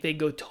 I think they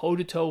go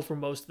toe-to-toe for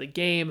most of the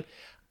game.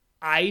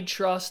 I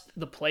trust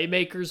the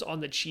playmakers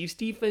on the Chiefs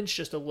defense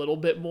just a little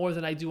bit more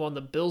than I do on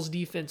the Bills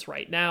defense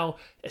right now,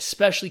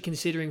 especially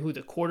considering who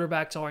the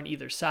quarterbacks are on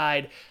either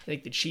side. I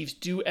think the Chiefs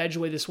do edge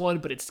away this one,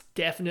 but it's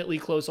definitely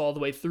close all the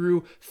way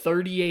through.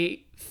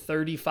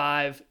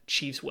 38-35,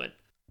 Chiefs win.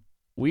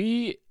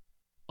 We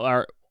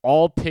are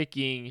all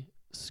picking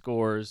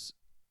scores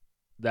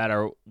that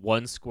are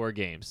one-score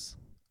games.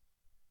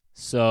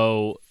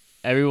 So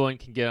everyone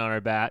can get on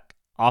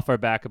off our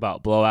back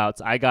about blowouts.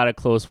 I got a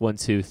close one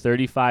too,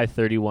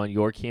 35-31,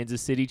 your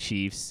Kansas City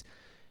Chiefs.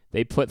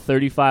 They put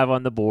 35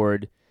 on the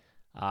board.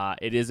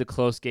 It is a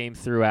close game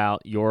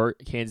throughout. Your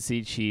Kansas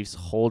City Chiefs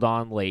hold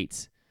on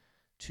late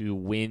to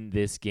win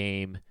this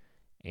game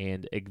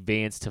and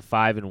advance to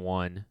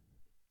 5-1.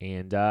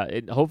 And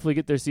hopefully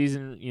get their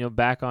season,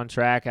 back on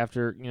track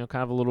after, kind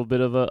of a little bit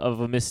of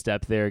a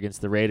misstep there against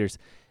the Raiders.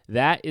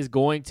 That is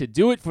going to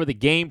do it for the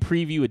game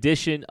preview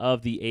edition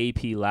of the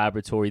AP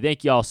Laboratory.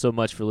 Thank you all so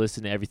much for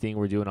listening to everything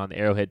we're doing on the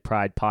Arrowhead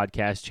Pride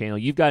podcast channel.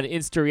 You've got an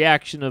instant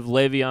reaction of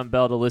Le'Veon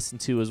Bell to listen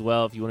to as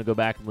well if you want to go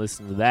back and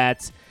listen to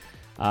that.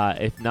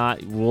 If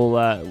not,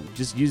 we'll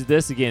just use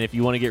this again if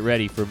you want to get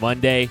ready for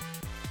Monday.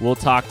 We'll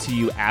talk to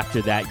you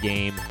after that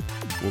game.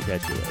 We'll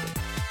catch you later.